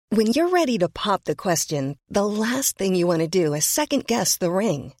When you're ready to pop the question, the last thing you want to do is second-guess the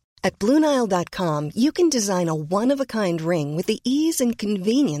ring. At BlueNile.com, you can design a one-of-a-kind ring with the ease and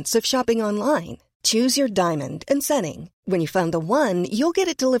convenience of shopping online. Choose your diamond and setting. When you find the one, you'll get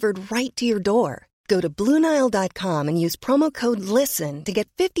it delivered right to your door. Go to BlueNile.com and use promo code LISTEN to get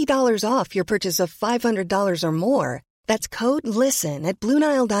 $50 off your purchase of $500 or more. That's code LISTEN at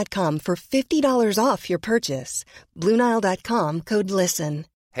BlueNile.com for $50 off your purchase. BlueNile.com, code LISTEN.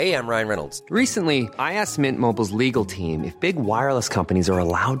 Hey, I'm Ryan Reynolds. Recently, I asked Mint Mobile's legal team if big wireless companies are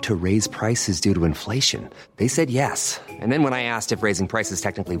allowed to raise prices due to inflation. They said yes. And then when I asked if raising prices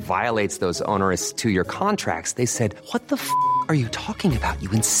technically violates those onerous two-year contracts, they said, "What the f*** are you talking about,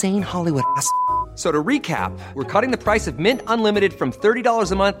 you insane Hollywood ass?" So to recap, we're cutting the price of Mint Unlimited from $30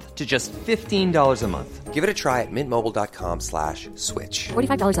 a month to just $15 a month. Give it a try at mintmobile.com/switch.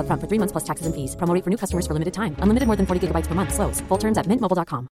 $45 up front for 3 months plus taxes and fees. Promo rate for new customers for limited time. Unlimited more than 40 gigabytes per month. Slows full terms at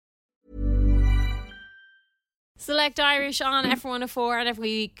mintmobile.com. Select Irish on F104, and every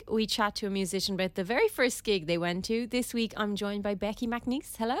week we chat to a musician about the very first gig they went to. This week I'm joined by Becky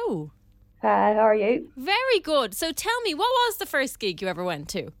McNeice. Hello. Hi, how are you? Very good. So tell me, what was the first gig you ever went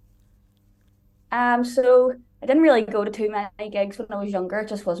to? So I didn't really go to too many gigs when I was younger. It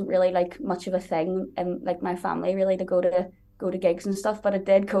just wasn't really like much of a thing in like my family really to go to gigs and stuff. But I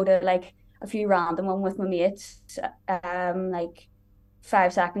did go to like a few random one with my mates, like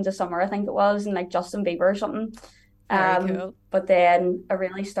 5 Seconds of Summer, I think it was, and like Justin Bieber or something. Very cool. But then I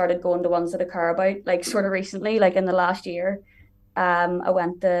really started going to ones that I care about, like sort of recently, like in the last year. I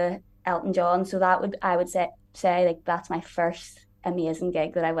went to Elton John, so I would say like that's my first amazing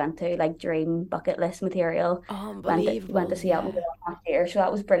gig that I went to, like dream bucket list material. Unbelievable. Went to see Elton John last year, so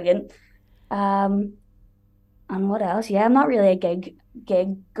that was brilliant. And what else? Yeah, I'm not really a gig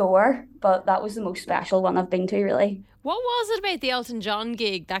goer, but that was the most special one I've been to, really. What was it about the Elton John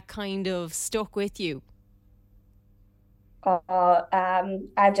gig that kind of stuck with you?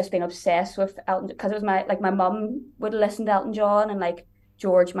 I've just been obsessed with Elton because it was my mum would listen to Elton John and like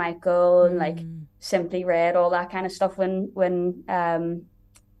George Michael and like Simply Red, all that kind of stuff when I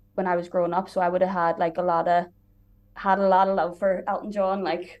was growing up. So I would have had like a lot of love for Elton John,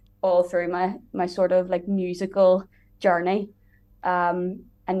 like all through my sort of like musical journey. And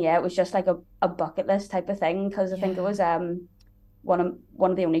yeah, it was just like a bucket list type of thing because I think it was one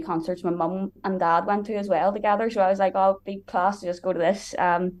of the only concerts my mum and dad went to as well together. So I was like, oh, be class to just go to this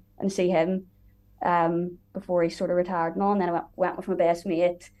and see him before he sort of retired and all. And then I went with my best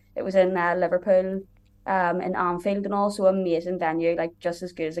mate. It was in Liverpool, in Anfield, and also amazing venue, like just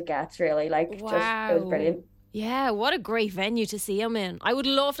as good as it gets, really. Like, wow. Just, it was brilliant. Yeah, what a great venue to see him in. I would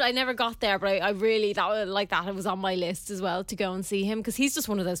love to, I never got there, but I really, it was on my list as well to go and see him because he's just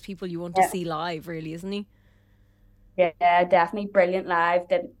one of those people you want to see live, really, isn't he? Yeah, definitely brilliant live.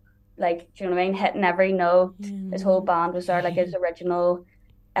 Did like, do you know what I mean? Hitting every note. His whole band was there, like his original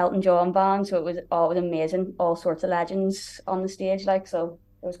Elton John band. So it was amazing. All sorts of legends on the stage, like, so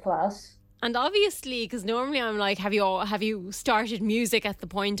it was class. And obviously, because normally I'm like, have you started music at the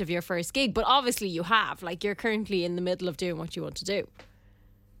point of your first gig? But obviously you have. Like, you're currently in the middle of doing what you want to do.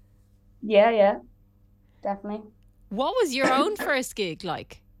 Yeah, definitely. What was your own first gig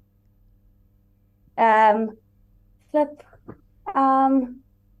like? Can't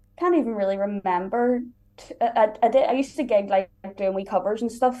even really remember. I used to gig like doing wee covers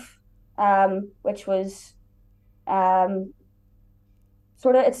and stuff, which was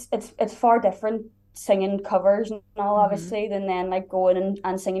sort of it's far different singing covers and all obviously than then like going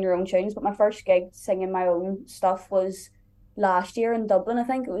and singing your own tunes. But my first gig singing my own stuff was last year in Dublin. I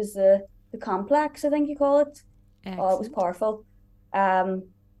think it was the Complex, I think you call it. Excellent. Oh, it was powerful.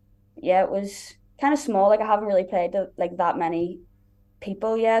 Yeah, it was kind of small. Like I haven't really played to like that many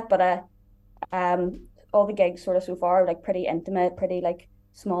people yet, but all the gigs sort of so far are like pretty intimate, pretty like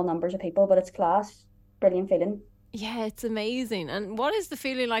small numbers of people, but it's class. Brilliant feeling. Yeah, it's amazing. And what is the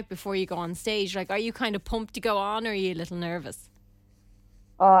feeling like before you go on stage? Like, are you kind of pumped to go on, or are you a little nervous?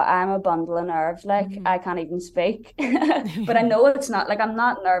 Oh, I'm a bundle of nerves. Like, I can't even speak. But I know it's not, like, I'm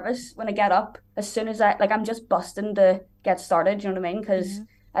not nervous when I get up. As soon as I'm just busting to get started, you know what I mean? Because,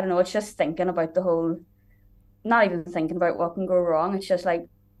 I don't know, it's just thinking about the whole, not even thinking about what can go wrong. It's just like,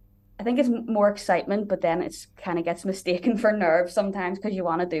 I think it's more excitement, but then it's kind of gets mistaken for nerves sometimes because you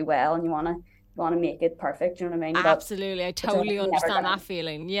want to do well and you want to make it perfect, you know what I mean? Absolutely, I totally understand that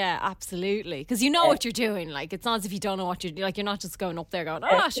feeling. Yeah, absolutely, because you know what you're doing. Like, it's not as if you don't know what you're like. You're not just going up there going,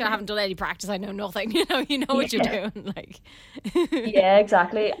 "Oh, sure, I haven't done any practice. I know nothing." You know what you're doing. Like, yeah,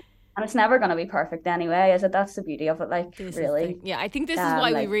 exactly. And it's never going to be perfect anyway, is it? That's the beauty of it. Like, really. Yeah, I think this is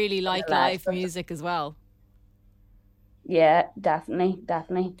why we really like live music as well. Yeah, definitely.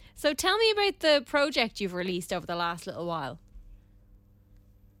 So tell me about the project you've released over the last little while.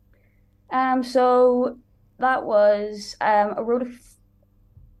 So that was I wrote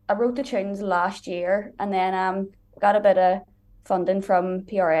the tunes last year, and then got a bit of funding from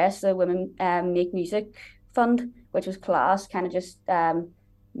PRS, the Women Make Music Fund, which was class. Kind of just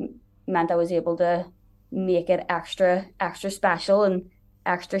meant I was able to make it extra special and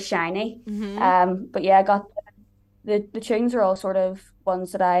extra shiny. But yeah, I got the tunes are all sort of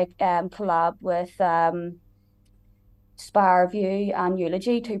ones that I collab with Sparview and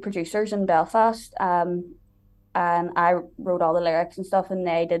Eulogy, two producers in Belfast. And I wrote all the lyrics and stuff, and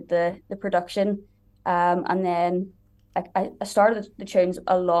they did the production. And then I started the tunes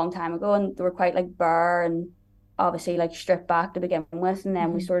a long time ago, and they were quite like bare and obviously like stripped back to begin with, and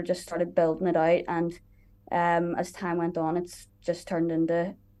then we sort of just started building it out, and as time went on, it's just turned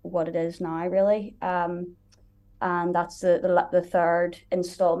into what it is now, really. And that's the third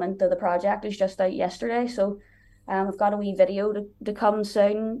installment of the project is just out yesterday, so I've got a wee video to come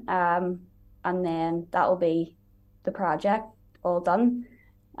soon, and then that'll be the project all done,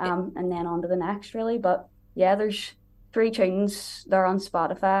 and then on to the next, really. But yeah, there's 3 tunes. They're on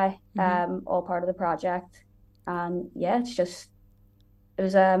Spotify, all part of the project, and yeah, it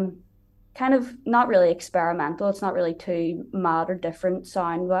was kind of not really experimental. It's not really too mad or different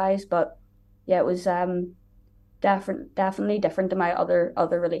sound wise, but yeah, it was definitely different to my other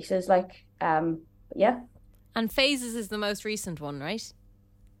releases. Like yeah. And Phases is the most recent one, right?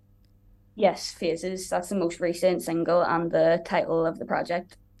 Yes, Phases. That's the most recent single and the title of the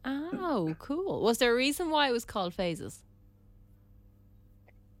project. Oh, cool. Was there a reason why it was called Phases?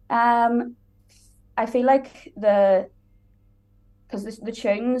 I feel like because the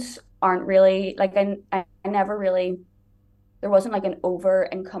tunes aren't really like I never really there wasn't like an over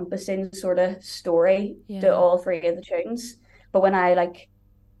encompassing sort of story to all 3 of the tunes. But when I like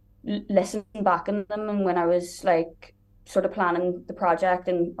listened back on them, and when I was like sort of planning the project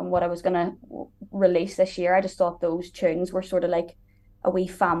and what I was gonna release this year, I just thought those tunes were sort of like a wee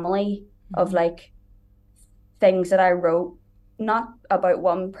family of like things that I wrote, not about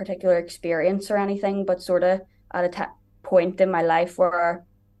one particular experience or anything, but sort of at a point in my life where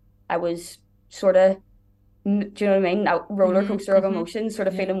I was sort of, do you know what I mean? A roller coaster of emotions, sort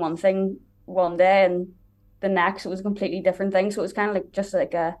of feeling one thing one day and the next it was a completely different thing. So it was kind of like just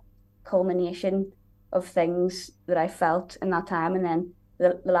like a culmination of things that I felt in that time. And then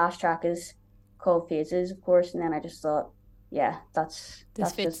the last track is called Phases, of course. And then I just thought, yeah, that's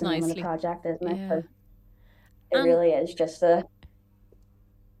just the name of the project, isn't it? Yeah. It really is just the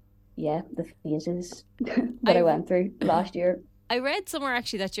phases that I went through last year. I read somewhere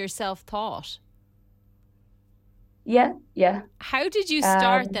actually that you're self-taught. Yeah. How did you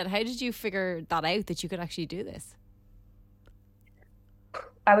start that? How did you figure that out, that you could actually do this?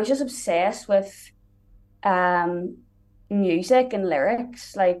 I was just obsessed with music and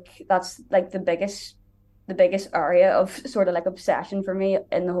lyrics. Like that's like the biggest area of sort of like obsession for me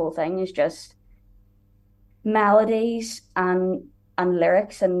in the whole thing is just melodies and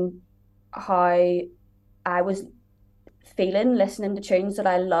lyrics, and how I was feeling listening to tunes that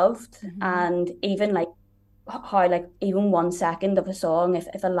I loved, and even like how like even 1 second of a song,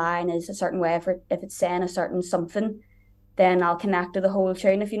 if a line is a certain way, if it's saying a certain something, then I'll connect to the whole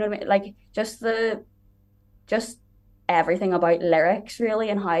tune, if you know what I mean. Like just everything about lyrics really,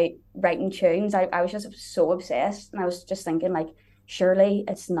 and how writing tunes, I was just so obsessed, and I was just thinking like, surely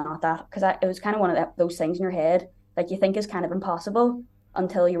it's not that, because it was kind of one of those things in your head like you think is kind of impossible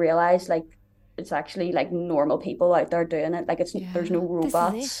until you realize like it's actually like normal people out there doing it. Like there's no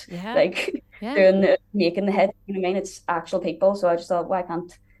robots like making the hit, you know what I mean? It's actual people. So I just thought, why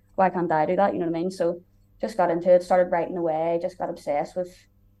can't I do that, you know what I mean? So just got into it, started writing away, just got obsessed with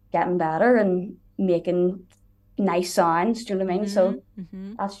getting better and making nice sounds, do you know what I mean? So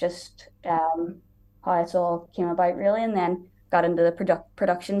that's just how it's all came about really. And then got into the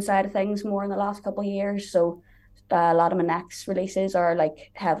production side of things more in the last couple of years. So a lot of my next releases are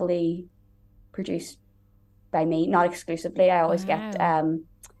like heavily produced by me, not exclusively. I always get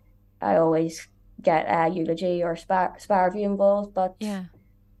Eulogy or Sparview involved, but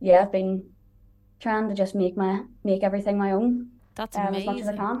I've been trying to just make everything my own. That's amazing. As much as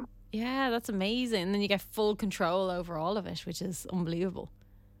I can. Yeah, that's amazing. And then you get full control over all of it, which is unbelievable.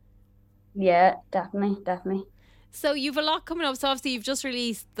 Yeah, definitely. So you've a lot coming up. So obviously you've just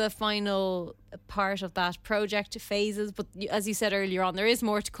released the final part of that project, Phases, but as you said earlier on, there is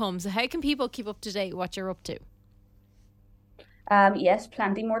more to come. So how can people keep up to date what you're up to? Yes,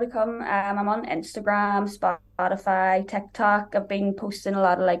 plenty more to come. I'm on Instagram, Spotify, TikTok. I've been posting a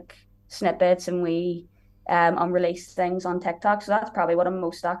lot of like snippets and unreleased things on TikTok. So that's probably what I'm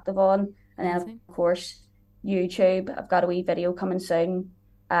most active on. And then of course YouTube. I've got a wee video coming soon,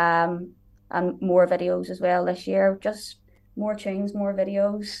 and more videos as well this year. Just more tunes, more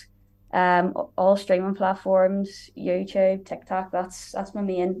videos. All streaming platforms, YouTube, TikTok. That's my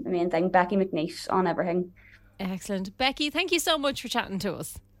main thing. Becky McNeice on everything. Excellent. Becky, thank you so much for chatting to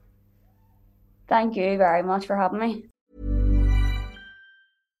us. Thank you very much for having me.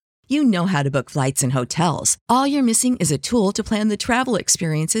 You know how to book flights and hotels. All you're missing is a tool to plan the travel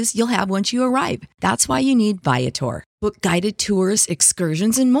experiences you'll have once you arrive. That's why you need Viator. Book guided tours,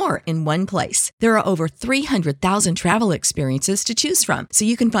 excursions, and more in one place. There are over 300,000 travel experiences to choose from, so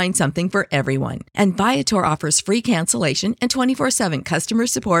you can find something for everyone. And Viator offers free cancellation and 24/7 customer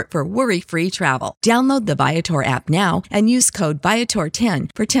support for worry-free travel. Download the Viator app now and use code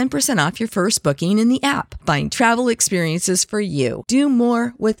Viator10 for 10% off your first booking in the app. Find travel experiences for you. Do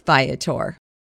more with Viator.